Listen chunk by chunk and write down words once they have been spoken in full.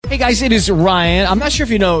Hey guys, it is Ryan. I'm not sure if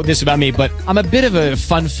you know this about me, but I'm a bit of a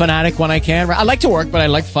fun fanatic when I can. I like to work, but I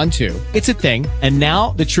like fun too. It's a thing. And now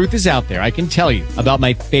the truth is out there. I can tell you about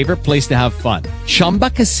my favorite place to have fun. Chumba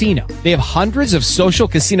Casino. They have hundreds of social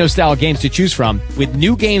casino style games to choose from with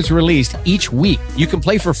new games released each week. You can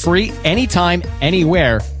play for free anytime,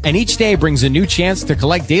 anywhere. And each day brings a new chance to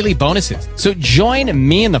collect daily bonuses. So join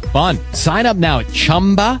me in the fun. Sign up now at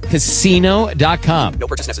ChumbaCasino.com. No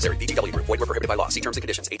purchase necessary. VGW Group. Void where prohibited by law. See terms and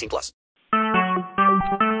conditions. 18+.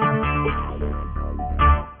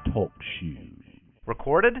 Talk shoes.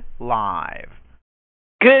 Recorded live.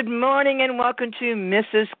 Good morning and welcome to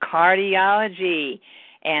Mrs. Cardiology.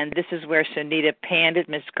 And this is where Sunita Pandit,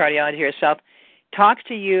 Mrs. Cardiology herself, talks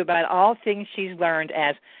to you about all things she's learned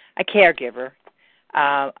as a caregiver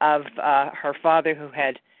of her father who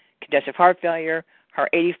had congestive heart failure, her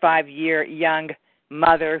 85-year young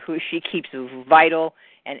mother who she keeps vital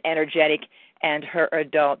and energetic, and her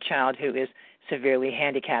adult child who is severely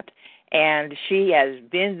handicapped. And she has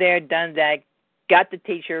been there, done that, got the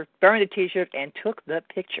T-shirt, burned the T-shirt, and took the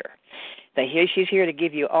picture. So she's here to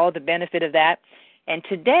give you all the benefit of that. And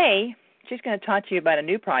today, she's going to talk to you about a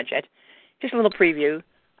new project, just a little preview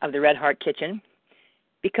of the Red Heart Kitchen,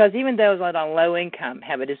 because even those that are on low income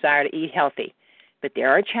have a desire to eat healthy, but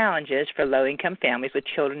there are challenges for low-income families with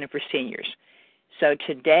children and for seniors. So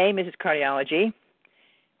today, Mrs. Cardiology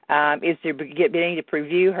is beginning to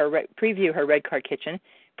preview her Red Heart Kitchen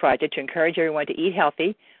project to encourage everyone to eat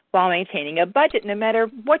healthy while maintaining a budget, no matter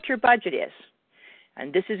what your budget is.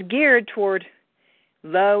 And this is geared toward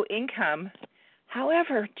low income.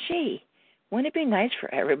 However, wouldn't it be nice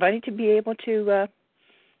for everybody to be able to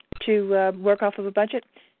work off of a budget?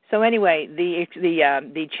 So anyway,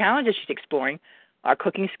 the challenges she's exploring are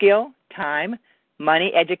cooking skill, time,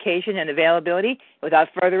 money, education, and availability. Without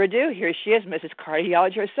further ado, here she is, Mrs.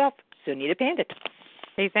 Cardiology herself, Sunita Pandit.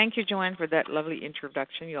 Hey, thank you, Joanne, for that lovely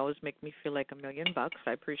introduction. You always make me feel like $1 million. I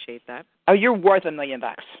appreciate that. Oh, you're worth $1 million,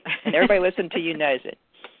 and everybody listening to you knows it.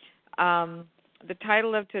 The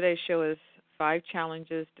title of today's show is 5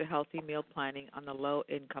 Challenges to Healthy Meal Planning on the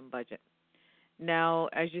Low-Income Budget. Now,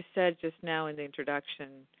 as you said just now in the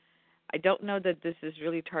introduction, I don't know that this is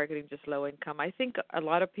really targeting just low income. I think a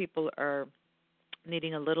lot of people are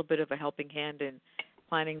needing a little bit of a helping hand in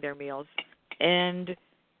planning their meals. And,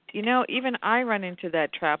 you know, even I run into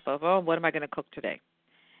that trap of, what am I going to cook today?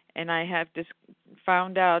 And I have just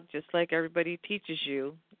found out, just like everybody teaches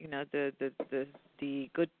you, you know, the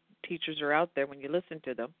good teachers are out there when you listen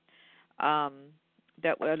to them,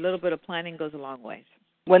 that a little bit of planning goes a long ways.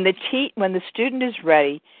 When the student is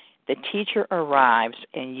ready, the teacher arrives,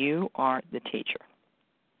 and you are the teacher.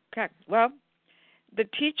 Okay. Well, the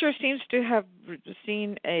teacher seems to have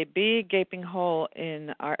seen a big gaping hole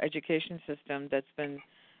in our education system that's been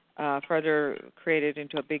further created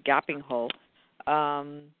into a big gaping hole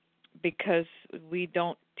because we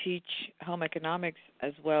don't teach home economics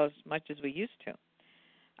as much as we used to.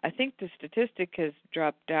 I think the statistic has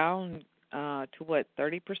dropped down to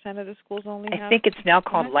 30% of the schools only have? I think it's now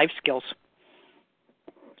called life skills.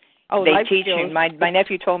 Oh, they life teach skills. You. My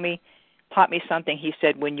nephew taught me something. He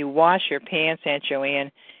said, when you wash your pants, Aunt Joanne,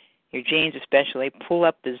 your jeans especially, pull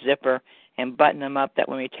up the zipper and button them up that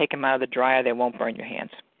when you take them out of the dryer, they won't burn your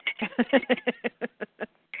hands.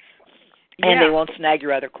 And they won't snag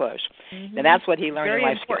your other clothes. Mm-hmm. And that's what he learned in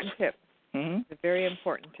life skills. Very important tip. Mm-hmm. It's a very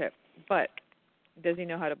important tip. But does he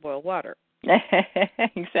know how to boil water?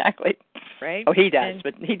 Exactly. Right? Oh, he does,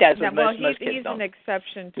 but he does what most kids don't. He's an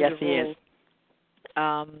exception to the rule. Yes, he is.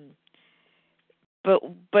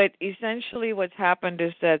 But essentially what's happened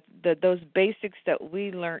is that those basics that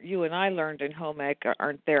we learned, you and I learned in home ec,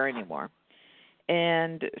 aren't there anymore.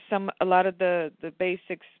 And a lot of the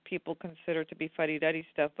basics people consider to be fuddy-duddy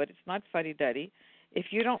stuff, but it's not fuddy-duddy.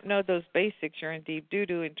 If you don't know those basics, you're in deep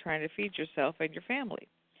doo-doo in trying to feed yourself and your family.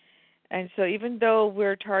 And so even though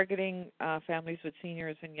we're targeting families with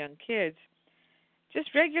seniors and young kids,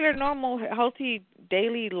 just regular, normal, healthy,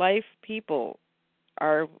 daily life people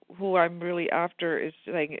are who I'm really after is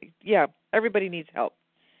saying, everybody needs help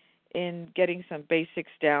in getting some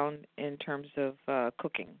basics down in terms of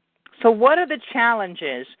cooking. So what are the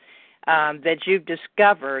challenges that you've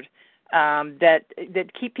discovered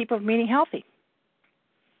that keep people from eating healthy?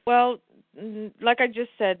 Well, like I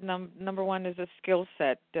just said, number one is a skill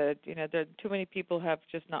set. There too many people have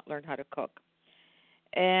just not learned how to cook.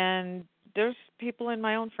 And there's people in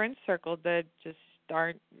my own friend circle that just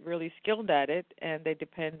aren't really skilled at it, and they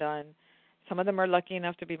depend on, some of them are lucky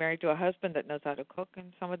enough to be married to a husband that knows how to cook,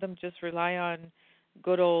 and some of them just rely on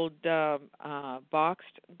good old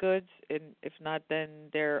boxed goods, and if not, then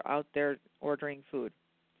they're out there ordering food.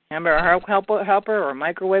 Remember, a helper or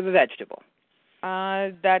microwave a vegetable.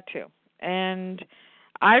 That too. And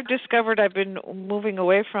I've discovered I've been moving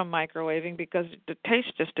away from microwaving because the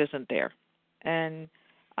taste just isn't there. And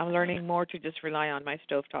I'm learning more to just rely on my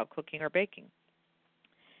stovetop cooking or baking.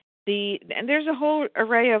 And there's a whole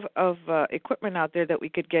array of equipment out there that we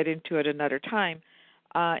could get into at another time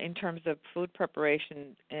in terms of food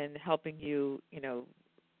preparation and helping you,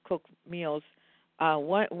 cook meals.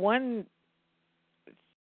 One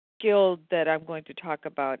skill that I'm going to talk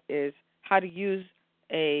about is how to use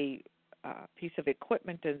a piece of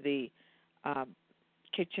equipment in the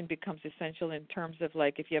kitchen becomes essential in terms of,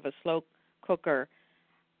 like, if you have a slow cooker,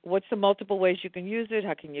 what's the multiple ways you can use it?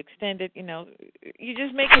 How can you extend it? You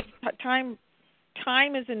just make it time.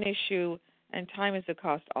 Time is an issue, and time is a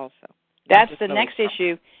cost also. That's the next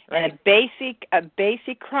issue. Right. And a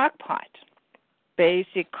basic crock pot.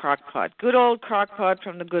 Basic crock pot. Good old crock pot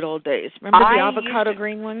from the good old days. Remember the avocado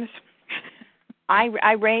green ones? I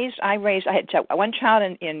had one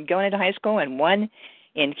child in going into high school and one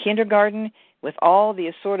in kindergarten with all the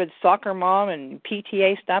assorted soccer mom and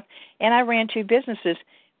PTA stuff, and I ran 2 businesses,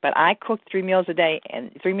 but I cooked 3 meals a day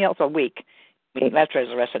and 3 meals a week. We ate leftovers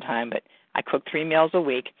the rest of the time, but I cooked 3 meals a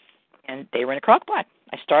week, and they were in a crock pot.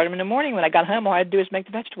 I started them in the morning. When I got home, all I had to do was make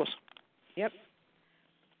the vegetables. Yep.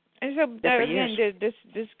 And so, again,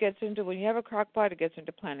 this gets into, when you have a crock pot, it gets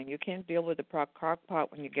into planning. You can't deal with the crock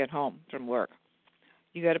pot when you get home from work.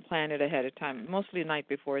 You got to plan it ahead of time. Mostly the night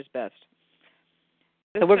before is best.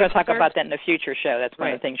 So we're going to talk about that in a future show. That's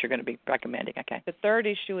one of the things you're going to be recommending. Okay. The third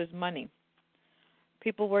issue is money.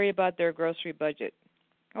 People worry about their grocery budget.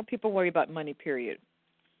 Well, people worry about money, period.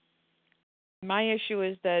 My issue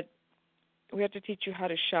is that we have to teach you how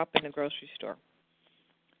to shop in the grocery store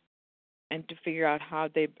and to figure out how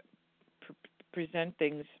they present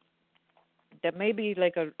things that may be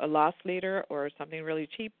like a loss leader or something really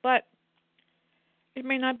cheap, but it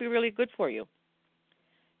may not be really good for you.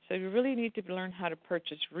 So you really need to learn how to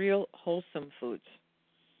purchase real, wholesome foods.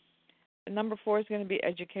 And number 4 is going to be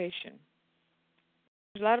education.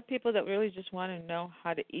 There's a lot of people that really just want to know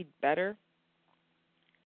how to eat better.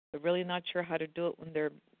 They're really not sure how to do it when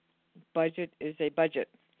their budget is a budget.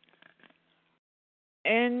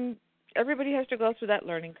 And everybody has to go through that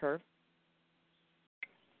learning curve.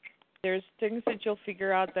 There's things that you'll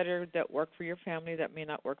figure out that work for your family that may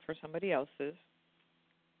not work for somebody else's.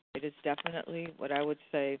 It is definitely what I would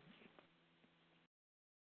say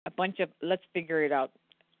a bunch of let's figure it out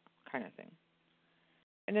kind of thing.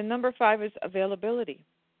 And then number 5 is availability.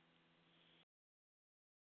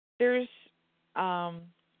 There's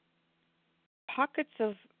pockets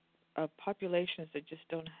of populations that just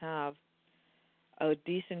don't have a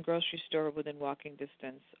decent grocery store within walking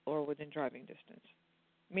distance or within driving distance,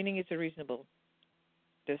 meaning it's a reasonable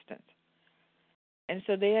distance. And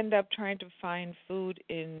so they end up trying to find food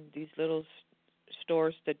in these little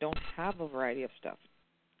stores that don't have a variety of stuff,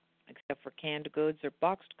 except for canned goods or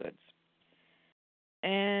boxed goods.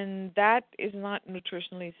 And that is not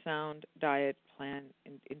nutritionally sound diet plan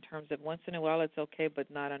in terms of once in a while it's okay, but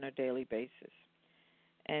not on a daily basis.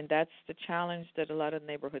 And that's the challenge that a lot of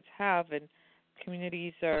neighborhoods have, and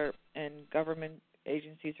communities and government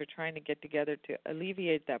agencies are trying to get together to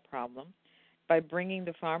alleviate that problem by bringing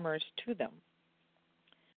the farmers to them.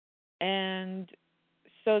 And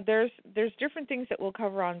so there's different things that we'll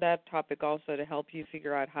cover on that topic also to help you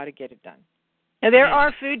figure out how to get it done. Now, there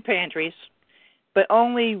are food pantries, but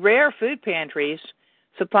only rare food pantries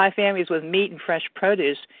supply families with meat and fresh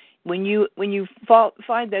produce. When you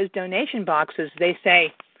find those donation boxes, they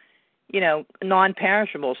say,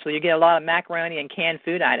 non-perishable, so you get a lot of macaroni and canned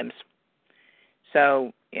food items.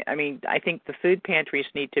 So, I think the food pantries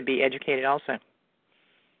need to be educated also.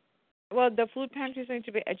 Well, the food pantries need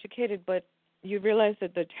to be educated, but you realize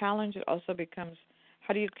that the challenge also becomes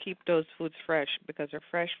how do you keep those foods fresh? Because they're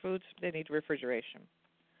fresh foods, they need refrigeration.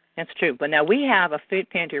 That's true. But now we have a food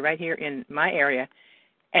pantry right here in my area,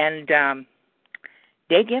 and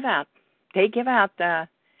they give out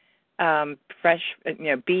fresh,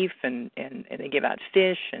 beef, and they give out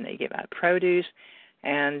fish, and they give out produce,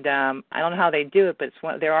 and I don't know how they do it, but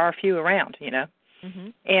there are a few around, Mm-hmm.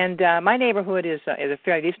 And my neighborhood is a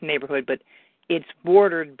fairly decent neighborhood, but it's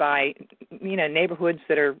bordered by, neighborhoods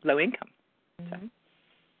that are low income. Mm-hmm.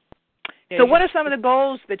 So what are some of the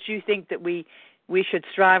goals that you think that we should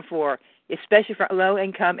strive for, especially for low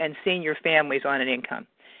income and senior families on an income?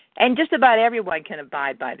 And just about everyone can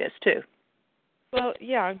abide by this, too. Well,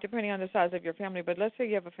 yeah, depending on the size of your family, but let's say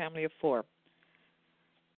you have a family of 4.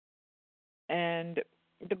 And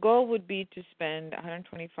the goal would be to spend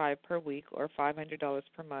 $125 per week or $500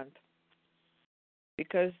 per month,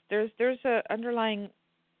 because there's an underlying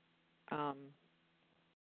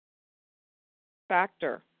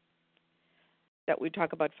factor that we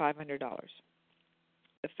talk about $500.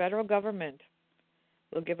 The federal government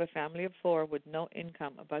will give a family of 4 with no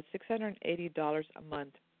income about $680 a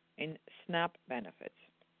month in SNAP benefits.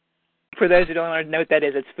 For those who don't know what that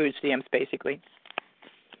is, it's food stamps, basically.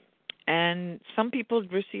 And some people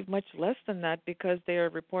receive much less than that because they are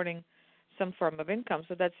reporting some form of income.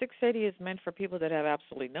 So that $680 is meant for people that have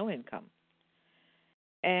absolutely no income.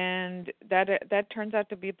 And that turns out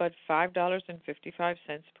to be about $5.55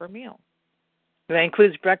 per meal. That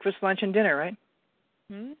includes breakfast, lunch, and dinner, right?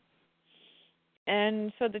 Hmm.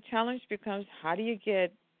 And so the challenge becomes, how do you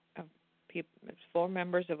get 4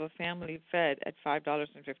 members of a family fed at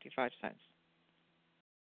 $5.55?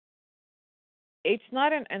 It's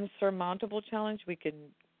not an insurmountable challenge. We can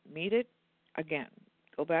meet it. Again,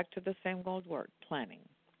 go back to the same old word, planning.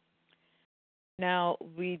 Now,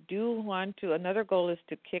 we do want to, another goal is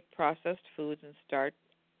to kick processed foods and start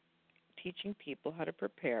teaching people how to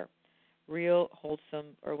prepare real, wholesome,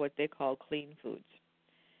 or what they call clean foods.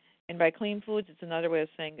 And by clean foods, it's another way of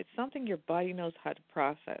saying it's something your body knows how to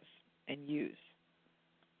process and use.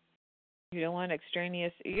 You don't want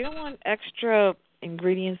extra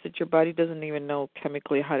ingredients that your body doesn't even know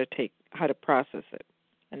chemically how to process it.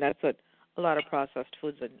 And that's what a lot of processed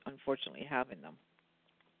foods unfortunately have in them.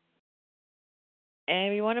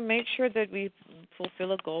 And we want to make sure that we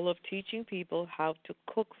fulfill a goal of teaching people how to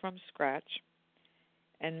cook from scratch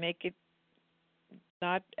and make it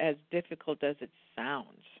not as difficult as it sounds.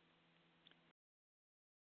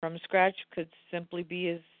 From scratch could simply be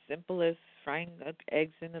as simple as frying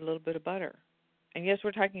eggs in a little bit of butter. And yes,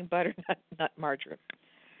 we're talking butter, not margarine.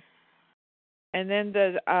 And then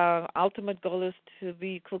the ultimate goal is to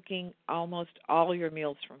be cooking almost all your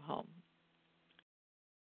meals from home.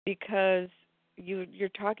 Because you're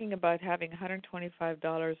talking about having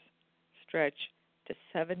 $125 stretch to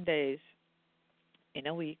 7 days in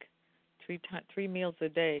a week, 3 meals a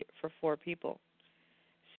day for 4 people.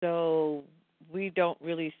 So we don't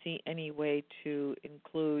really see any way to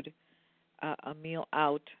include a meal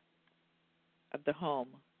out of the home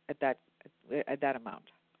at that amount.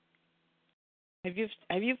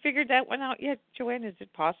 Have you figured that one out yet, Joanne? Is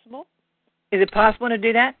it possible? Is it possible to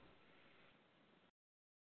do that?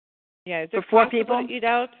 Yeah, is it for 4 possible people to eat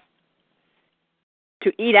out?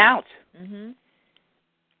 To eat out? Mhm.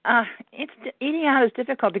 Eating out is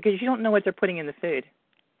difficult because you don't know what they're putting in the food.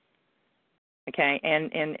 Okay,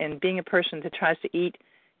 and being a person that tries to eat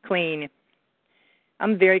clean,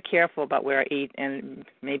 I'm very careful about where I eat, and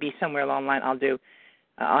maybe somewhere along the line I'll do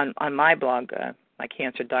on my blog, my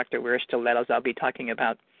Cancer Doctor, Where Are Stilettos, I'll be talking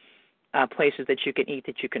about places that you can eat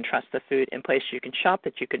that you can trust the food, and places you can shop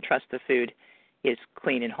that you can trust the food is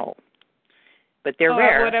clean and whole. But they're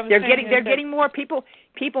rare. They're getting more people.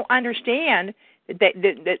 People understand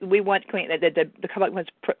that we want clean. That the public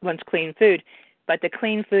wants clean food, but the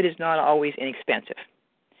clean food is not always inexpensive.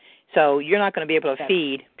 So you're not going to be able to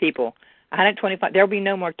feed people $125. There will be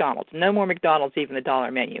no McDonald's, even the dollar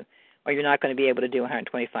menu, or you're not going to be able to do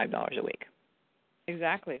 $125 a week.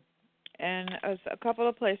 Exactly. And a couple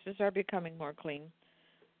of places are becoming more clean,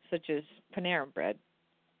 such as Panera Bread.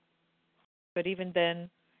 But even then,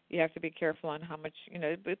 you have to be careful on how much,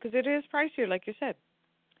 because it is pricier, like you said.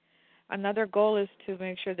 Another goal is to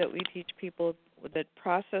make sure that we teach people that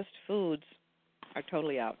processed foods are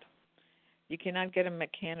totally out. You cannot get a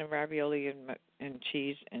can of ravioli and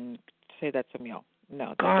cheese and say that's a meal.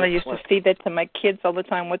 No. God, I used to feed that to my kids all the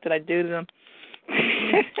time. What did I do to them?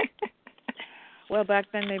 Well,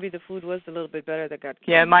 back then maybe the food was a little bit better that got.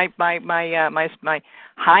 Yeah, my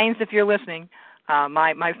Heinz, if you're listening,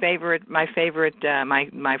 my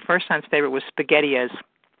first son's favorite was SpaghettiOs,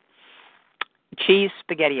 cheese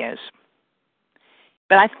SpaghettiOs.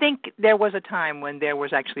 But I think there was a time when there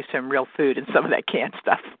was actually some real food in some of that canned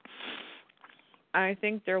stuff. I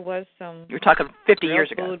think there was some. You're talking 50 real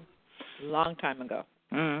years ago. Food, long time ago.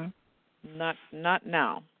 Mm-hmm. Not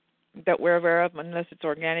now that we're aware of, unless it's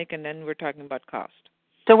organic, and then we're talking about cost.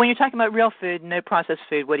 So when you're talking about real food, no processed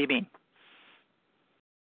food, what do you mean?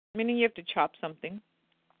 Meaning you have to chop something.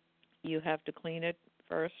 You have to clean it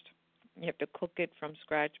first. You have to cook it from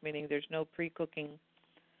scratch, meaning there's no pre-cooking.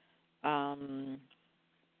 And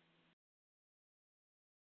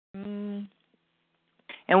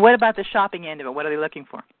what about the shopping end of it? What are they looking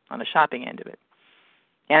for on the shopping end of it?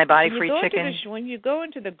 Antibiotic-free chicken? When you go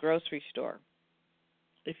into the grocery store,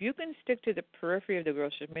 if you can stick to the periphery of the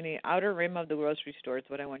grocery, meaning the outer rim of the grocery store, is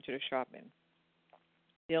what I want you to shop in.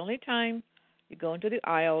 The only time you go into the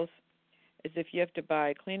aisles is if you have to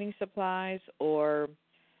buy cleaning supplies or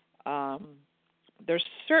there's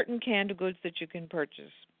certain canned goods that you can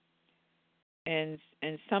purchase. and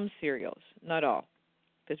some cereals, not all,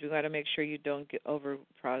 because we got to make sure you don't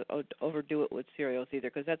overdo it with cereals either,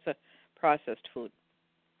 because that's a processed food.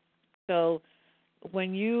 So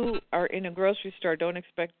when you are in a grocery store, don't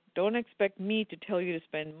expect me to tell you to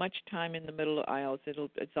spend much time in the middle of aisles.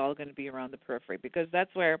 It's all going to be around the periphery, because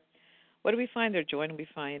that's where. What do we find there, Joy? We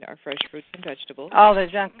find our fresh fruits and vegetables. All the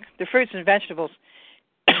junk, the fruits and vegetables,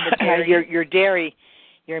 your dairy,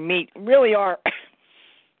 your meat really are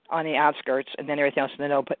on the outskirts, and then everything else in the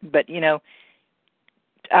know. But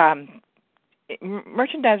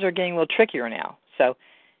merchandisers are getting a little trickier now. So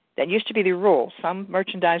that used to be the rule. Some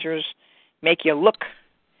merchandisers make you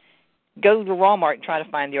go to Walmart and try to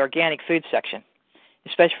find the organic food section,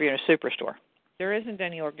 especially if you're in a superstore. There isn't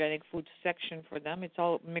any organic food section for them. It's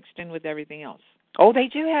all mixed in with everything else. Oh, they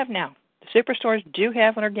do have now. The superstores do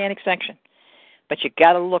have an organic section, but you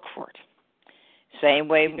got to look for it. Same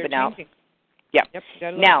way, but now. Changing. Yeah. Yep,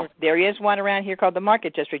 now there is one around here called the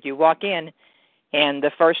Market District. You walk in, and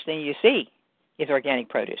the first thing you see is organic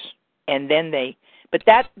produce, and then But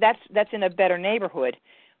that's in a better neighborhood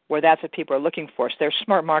where that's what people are looking for. So they're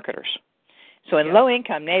smart marketers. So in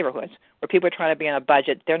low-income neighborhoods where people are trying to be on a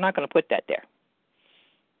budget, they're not going to put that there,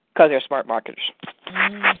 because they're smart marketers.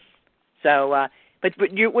 So, but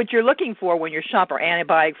what you're looking for when you're shopping are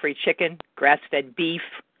antibiotic-free chicken, grass-fed beef,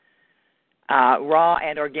 raw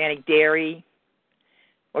and organic dairy,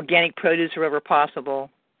 organic produce wherever possible.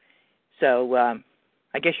 So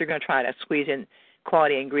I guess you're going to try to squeeze in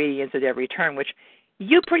quality ingredients at every turn, which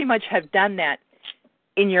you pretty much have done that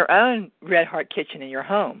in your own Red Heart Kitchen in your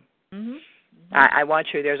home. Mm-hmm. I want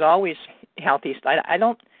you. There's always healthy stuff. I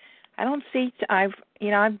don't see. I've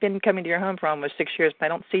been coming to your home for almost 6 years, but I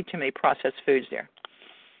don't see too many processed foods there.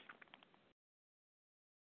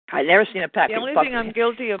 I've never seen a pack. The only thing I'm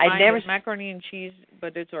guilty of buying is macaroni and cheese,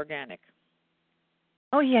 but it's organic.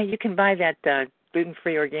 Oh yeah, you can buy that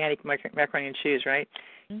gluten-free organic macaroni and cheese, right?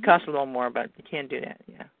 Mm-hmm. It costs a little more, but you can do that.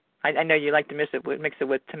 Yeah, I know you like to mix it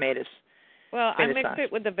with tomatoes. Well, I mix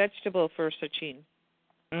it with the vegetable for Sachin,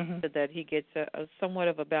 so that he gets a somewhat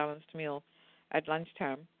of a balanced meal at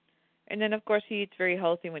lunchtime. And then, of course, he eats very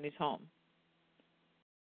healthy when he's home.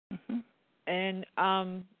 Mm-hmm. And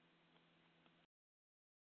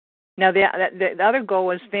now the other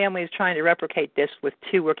goal is families trying to replicate this with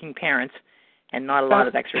 2 working parents and not a lot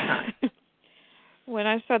of extra time. When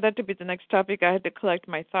I saw that to be the next topic, I had to collect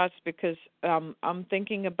my thoughts, because I'm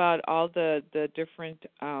thinking about all the different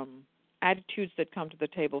attitudes that come to the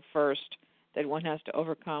table first that one has to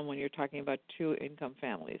overcome when you're talking about 2-income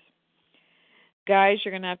families. Guys,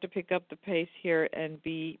 you're going to have to pick up the pace here and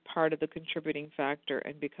be part of the contributing factor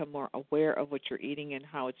and become more aware of what you're eating and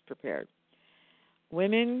how it's prepared.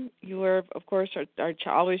 Women, you are, of course, are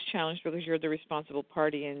always challenged because you're the responsible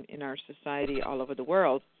party in our society all over the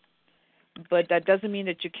world. But that doesn't mean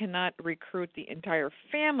that you cannot recruit the entire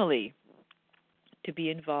family to be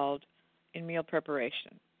involved in meal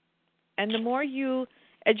preparation. And the more you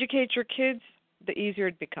educate your kids, the easier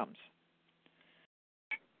it becomes.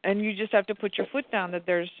 And you just have to put your foot down that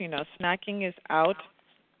there's, snacking is out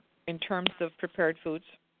in terms of prepared foods.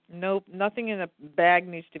 No, nothing in a bag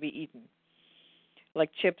needs to be eaten, like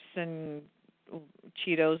chips and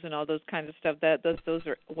Cheetos and all those kinds of stuff. Those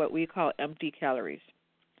are what we call empty calories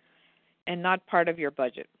and not part of your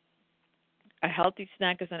budget. A healthy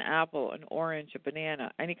snack is an apple, an orange, a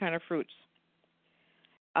banana, any kind of fruits.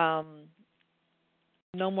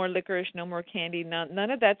 No more licorice, no more candy, none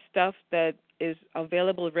of that stuff that is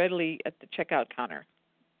available readily at the checkout counter.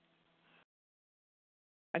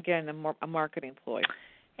 Again, a marketing ploy.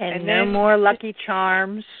 And no more Lucky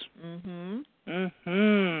Charms. No,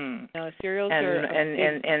 cereals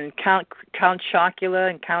and Count Chocula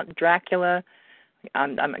and Count Dracula.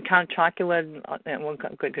 Count Chocula. Well,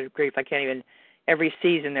 good grief! I can't even. Every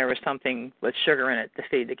season there was something with sugar in it to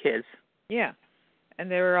feed the kids. Yeah, and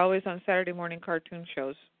they were always on Saturday morning cartoon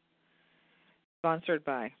shows, sponsored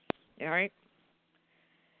by. All right.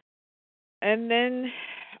 And then.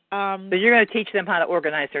 So you're going to teach them how to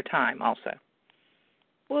organize their time, also.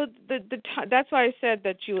 Well, that's why I said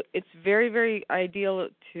that it's very, very ideal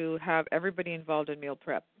to have everybody involved in meal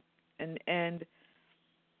prep, and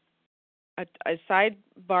a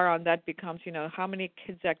sidebar on that becomes, how many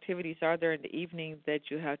kids' activities are there in the evening that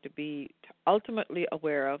you have to be ultimately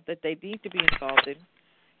aware of that they need to be involved in,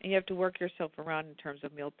 and you have to work yourself around in terms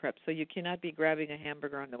of meal prep. So you cannot be grabbing a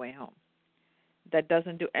hamburger on the way home. That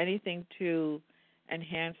doesn't do anything to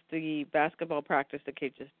enhance the basketball practice the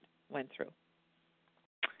kid just went through.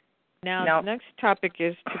 Now, the next topic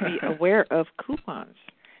is to be aware of coupons.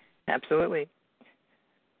 Absolutely.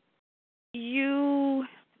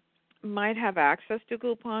 might have access to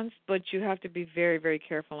coupons, but you have to be very, very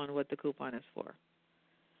careful on what the coupon is for.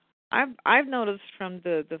 I've noticed from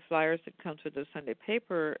the flyers that come to the Sunday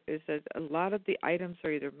paper is that a lot of the items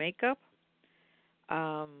are either makeup,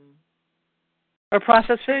 or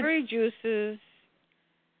processed food, sugary juices,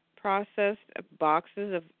 processed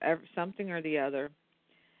boxes of something or the other.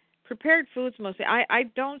 Prepared foods mostly. I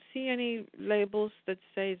don't see any labels that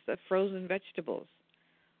say it's frozen vegetables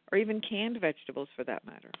or even canned vegetables for that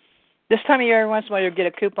matter. This time of year, every once in a while, you'll get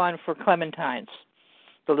a coupon for clementines,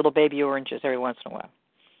 the little baby oranges every once in a while.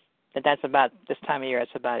 That's about this time of year.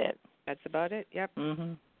 That's about it. That's about it. Yep.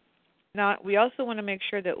 Mm-hmm. Now, we also want to make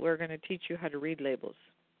sure that we're going to teach you how to read labels.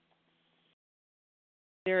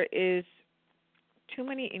 There is too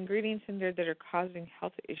many ingredients in there that are causing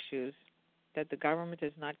health issues that the government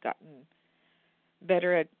has not gotten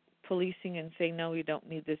better at policing and saying, no, you don't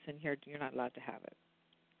need this in here. You're not allowed to have it.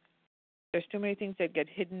 There's too many things that get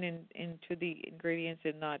hidden into the ingredients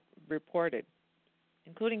and not reported,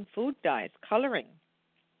 including food dyes, coloring.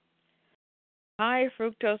 High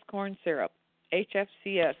fructose corn syrup,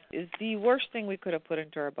 HFCS, is the worst thing we could have put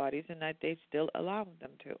into our bodies, and that they still allow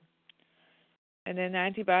them to. And then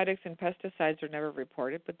antibiotics and pesticides are never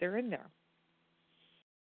reported, but they're in there.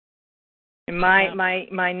 And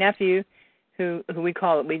my nephew, who we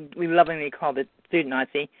lovingly call the food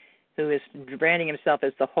Nazi, who is branding himself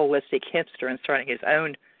as the holistic hipster and starting his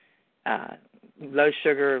own low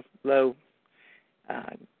sugar, low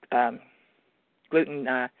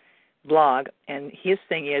gluten blog, and his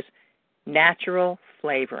thing is natural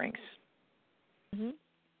flavorings. Mm-hmm.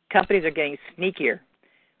 Companies are getting sneakier.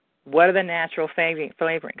 What are the natural flavorings?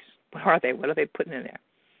 What are they? What are they putting in there?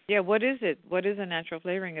 Yeah, what is it? What is a natural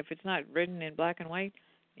flavoring? If it's not written in black and white,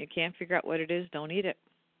 you can't figure out what it is, don't eat it.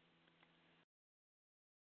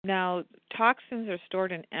 Now, toxins are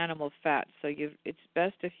stored in animal fat, so it's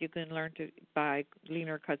best if you can learn to buy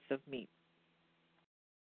leaner cuts of meat.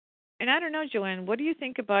 And I don't know, Joanne, what do you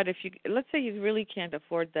think about let's say you really can't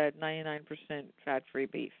afford that 99% fat-free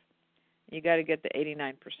beef. You got to get the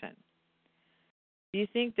 89%. Do you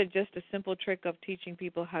think that just a simple trick of teaching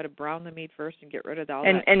people how to brown the meat first and get rid of all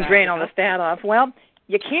that fat and drain all the fat off? Well,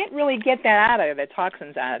 you can't really get that out of the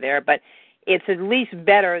toxins out of there, but it's at least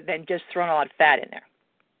better than just throwing all that fat in there.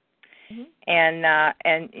 Mm-hmm.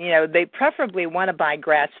 And they preferably want to buy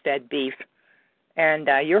grass-fed beef. And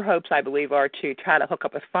your hopes, I believe, are to try to hook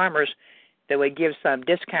up with farmers that would give some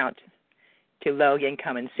discount to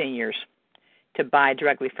low-income and seniors to buy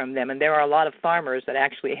directly from them. And there are a lot of farmers that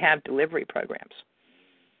actually have delivery programs,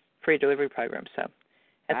 free delivery programs. So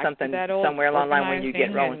that's something somewhere along the line when you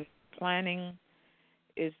get rolling. Planning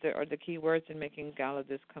are the key words in making all of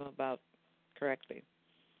this come about correctly.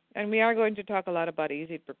 And we are going to talk a lot about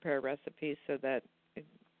easy-to-prepare recipes so that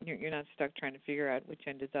you're not stuck trying to figure out which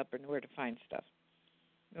end is up and where to find stuff.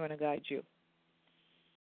 We want to guide you.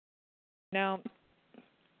 Now,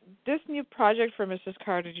 this new project for Mrs.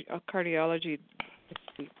 Cardiology,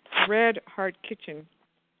 the Red Heart Kitchen,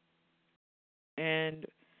 and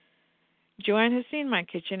Joanne has seen my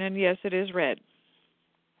kitchen, and yes, it is red.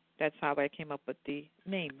 That's how I came up with the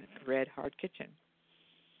name, Red Heart Kitchen.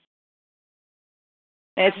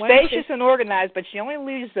 And it's spacious and organized, but she only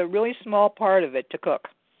leaves a really small part of it to cook,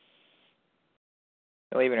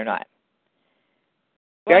 believe it or not.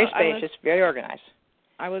 Very spacious, very organized.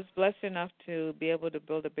 I was blessed enough to be able to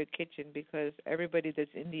build a big kitchen because everybody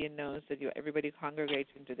that's Indian knows that everybody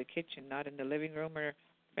congregates into the kitchen, not in the living room or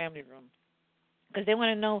family room, because they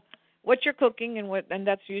want to know what you're cooking and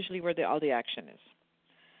that's usually where all the action is.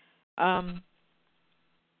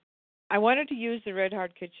 I wanted to use the Red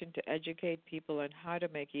Heart Kitchen to educate people on how to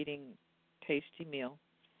make eating tasty meal,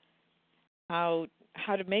 how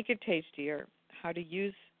to make it tastier, how to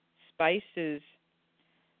use spices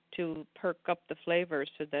to perk up the flavor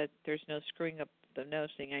so that there's no screwing up the nose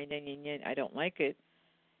saying, I don't like it.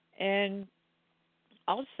 And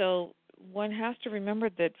also, one has to remember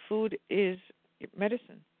that food is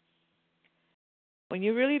medicine. When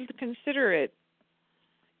you really consider it,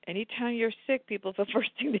 anytime you're sick, the first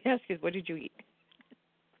thing they ask is, what did you eat?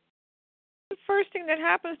 The first thing that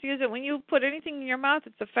happens to you is that when you put anything in your mouth,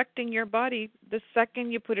 it's affecting your body the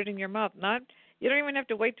second you put it in your mouth. You don't even have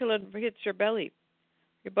to wait till it hits your belly.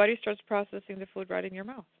 Your body starts processing the food right in your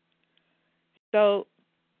mouth. So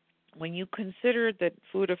when you consider that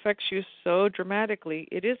food affects you so dramatically,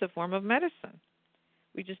 it is a form of medicine.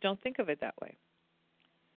 We just don't think of it that way.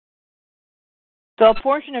 So a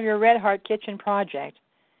portion of your Red Heart Kitchen project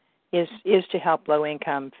is to help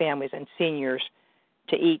low-income families and seniors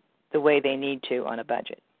to eat the way they need to on a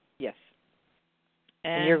budget. Yes.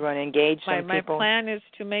 And you're going to engage some people? My plan is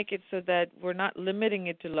to make it so that we're not limiting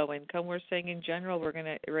it to low income. We're saying in general we're going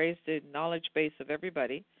to raise the knowledge base of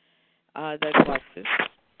everybody that watches,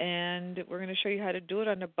 and we're going to show you how to do it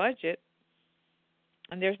on a budget.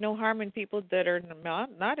 And there's no harm in people that are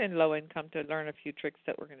not in low income to learn a few tricks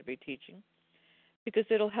that we're going to be teaching, because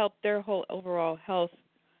it'll help their whole overall health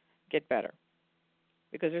get better.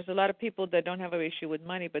 Because there's a lot of people that don't have an issue with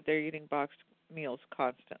money, but they're eating boxed meals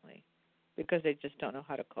constantly because they just don't know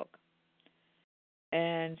how to cook.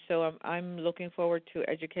 And so I'm looking forward to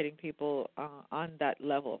educating people on that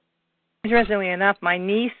level. Interestingly enough, my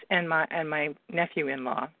niece and my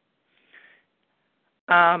nephew-in-law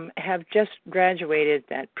have just graduated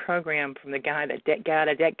that program from the guy,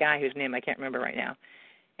 that guy whose name I can't remember right now.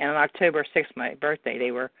 And on October 6th, my birthday,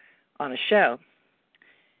 they were on a show.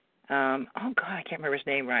 I can't remember his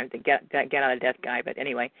name right. The get out of death guy, but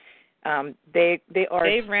anyway, they are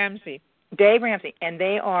Dave Ramsey, and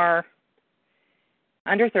they are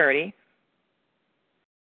under 30,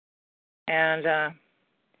 and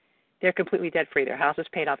they're completely debt free. Their house is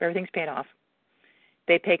paid off. Everything's paid off.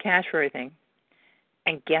 They pay cash for everything,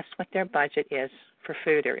 and guess what their budget is for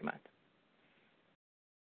food every month?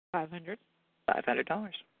 $500.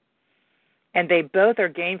 And they both are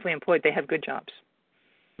gainfully employed. They have good jobs.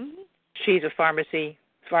 Mm-hmm. She's a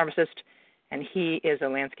pharmacist, and he is a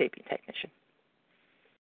landscaping technician.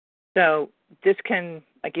 So this can,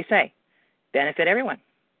 like you say, benefit everyone.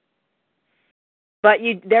 But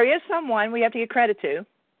there is someone we have to give credit to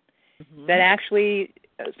that actually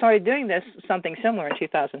started doing something similar in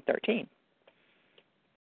 2013.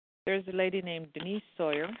 There's a lady named Denise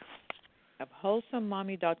Sawyer of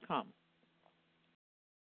WholesomeMommy.com.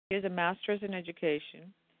 She has a master's in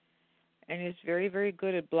education and is very, very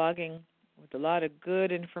good at blogging with a lot of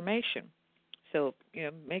good information. So,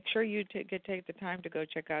 make sure you take the time to go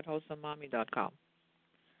check out WholesomeMommy.com.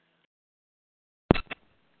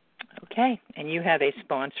 Okay, and you have a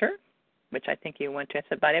sponsor, which I think you want to. That's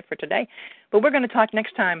about it for today. But we're going to talk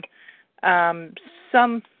next time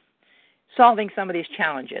solving some of these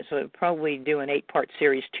challenges. So we'll probably do an 8-part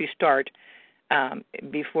series to start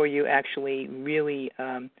before you actually really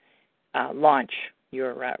launch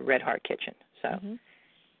your Red Heart Kitchen. So,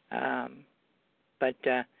 but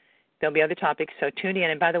there'll be other topics. So tune in.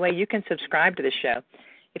 And by the way, you can subscribe to the show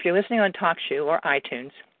if you're listening on TalkShoe or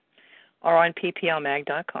iTunes or on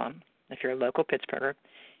pplmag.com. If you're a local Pittsburgher,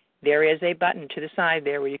 there is a button to the side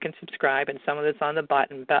there where you can subscribe, and some of it's on the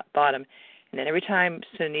bottom. And then every time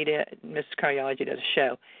Sunita, Mrs. Cardiology, does a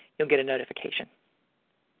show, you'll get a notification.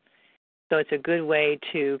 So it's a good way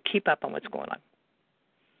to keep up on what's going on.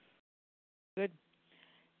 Good.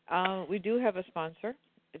 We do have a sponsor.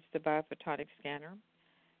 It's the Biophotonic Scanner.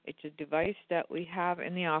 It's a device that we have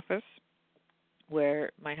in the office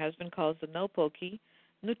where my husband calls the No Pokey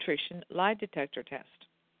Nutrition Lie Detector Test.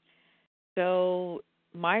 So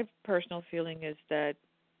my personal feeling is that,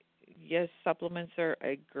 yes, supplements are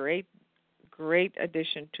a great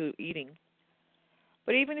addition to eating.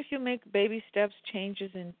 But even if you make baby steps,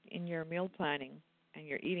 changes in your meal planning and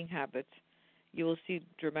your eating habits, you will see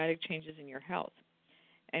dramatic changes in your health.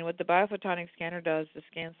 And what the Biophotonic Scanner does is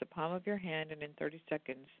scans the palm of your hand, and in 30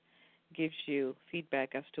 seconds gives you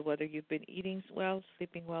feedback as to whether you've been eating well,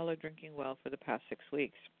 sleeping well, or drinking well for the past 6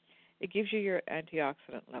 weeks. It gives you your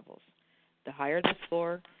antioxidant levels. The higher the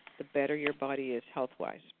score, the better your body is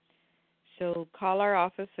health-wise. So call our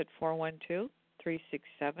office at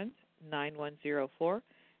 412-367-9104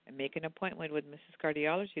 and make an appointment with Mrs.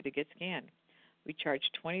 Cardiology to get scanned. We charge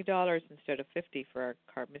 $20 instead of $50 for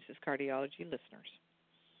our Mrs. Cardiology listeners.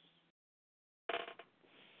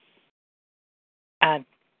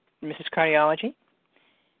 Mrs. Cardiology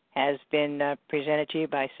has been presented to you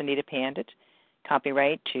by Sunita Pandit.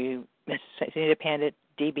 Copyright to Mrs. Sunita Pandit,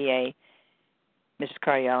 DBA, Mrs.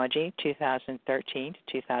 Cardiology, 2013 to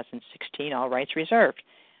 2016, all rights reserved.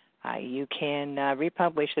 You can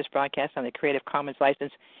republish this broadcast on the Creative Commons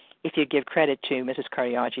license if you give credit to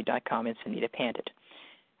MrsCardiology.com and Sunita Pandit.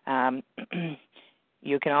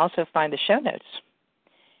 You can also find the show notes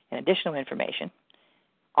and additional information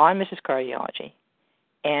on Mrs. Cardiology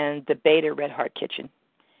and the Beta Red Heart Kitchen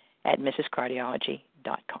at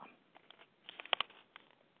MrsCardiology.com.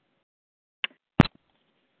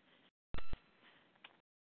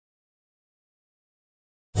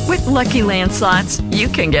 With Lucky Land Slots, you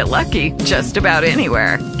can get lucky just about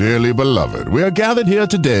anywhere. Dearly beloved, we are gathered here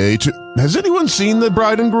today to... Has anyone seen the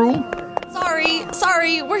bride and groom?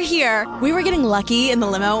 Sorry, we're here. We were getting lucky in the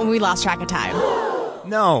limo and we lost track of time.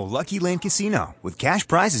 No, Lucky Land Casino, with cash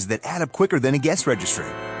prizes that add up quicker than a guest registry.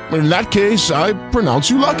 In that case, I pronounce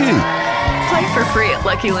you lucky. Play for free at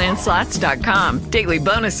LuckyLandSlots.com. Daily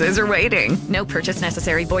bonuses are waiting. No purchase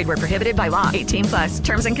necessary. Void where prohibited by law. 18 plus.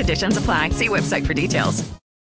 Terms and conditions apply. See website for details.